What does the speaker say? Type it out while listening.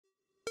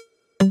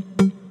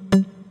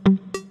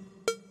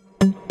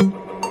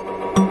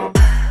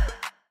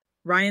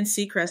Ryan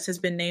Seacrest has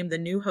been named the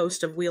new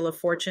host of Wheel of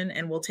Fortune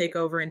and will take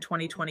over in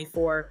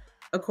 2024,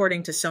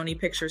 according to Sony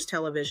Pictures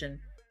Television.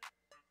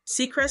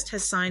 Seacrest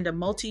has signed a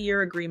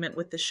multi-year agreement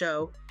with the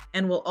show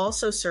and will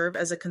also serve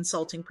as a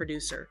consulting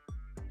producer.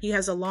 He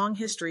has a long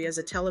history as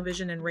a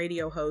television and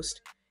radio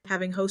host,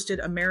 having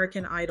hosted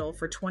American Idol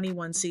for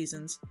 21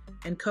 seasons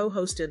and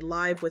co-hosted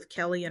Live with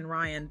Kelly and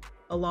Ryan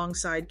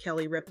alongside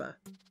Kelly Ripa.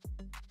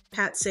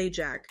 Pat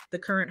Sajak, the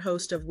current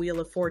host of Wheel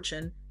of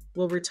Fortune,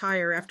 will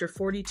retire after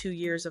 42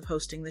 years of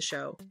hosting the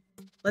show.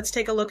 Let's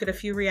take a look at a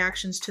few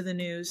reactions to the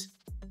news.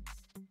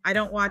 I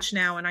don't watch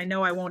now, and I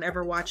know I won't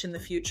ever watch in the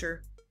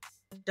future.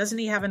 Doesn't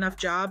he have enough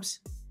jobs?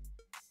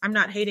 I'm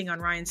not hating on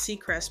Ryan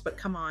Seacrest, but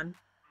come on.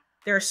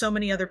 There are so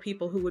many other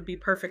people who would be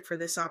perfect for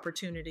this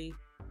opportunity.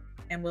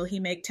 And will he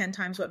make 10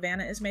 times what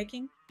Vanna is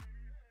making?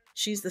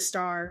 She's the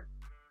star.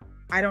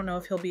 I don't know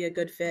if he'll be a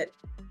good fit.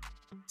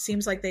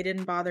 Seems like they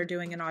didn't bother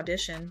doing an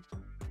audition.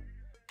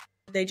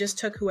 They just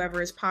took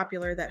whoever is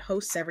popular that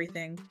hosts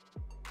everything,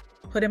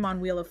 put him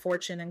on Wheel of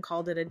Fortune, and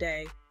called it a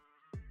day.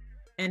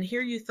 And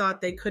here you thought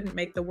they couldn't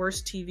make the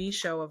worst TV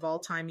show of all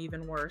time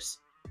even worse.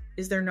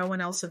 Is there no one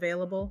else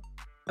available?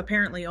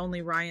 Apparently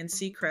only Ryan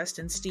Seacrest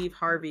and Steve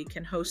Harvey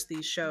can host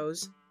these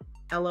shows.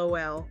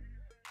 LOL.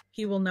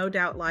 He will no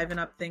doubt liven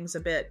up things a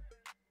bit.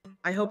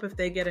 I hope if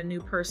they get a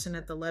new person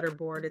at the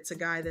letterboard, it's a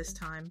guy this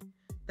time.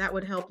 That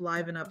would help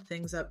liven up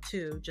things up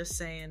too, just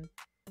saying.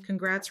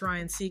 Congrats,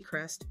 Ryan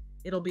Seacrest.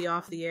 It'll be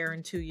off the air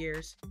in 2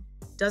 years.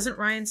 Doesn't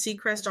Ryan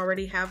Seacrest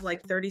already have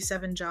like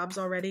 37 jobs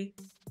already?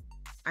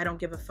 I don't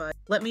give a fuck.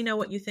 Let me know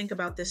what you think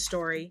about this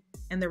story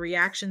and the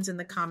reactions in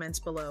the comments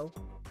below.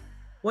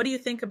 What do you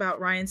think about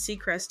Ryan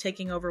Seacrest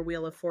taking over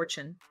Wheel of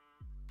Fortune?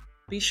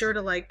 Be sure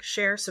to like,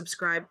 share,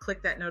 subscribe,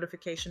 click that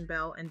notification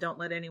bell, and don't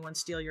let anyone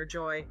steal your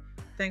joy.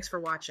 Thanks for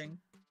watching.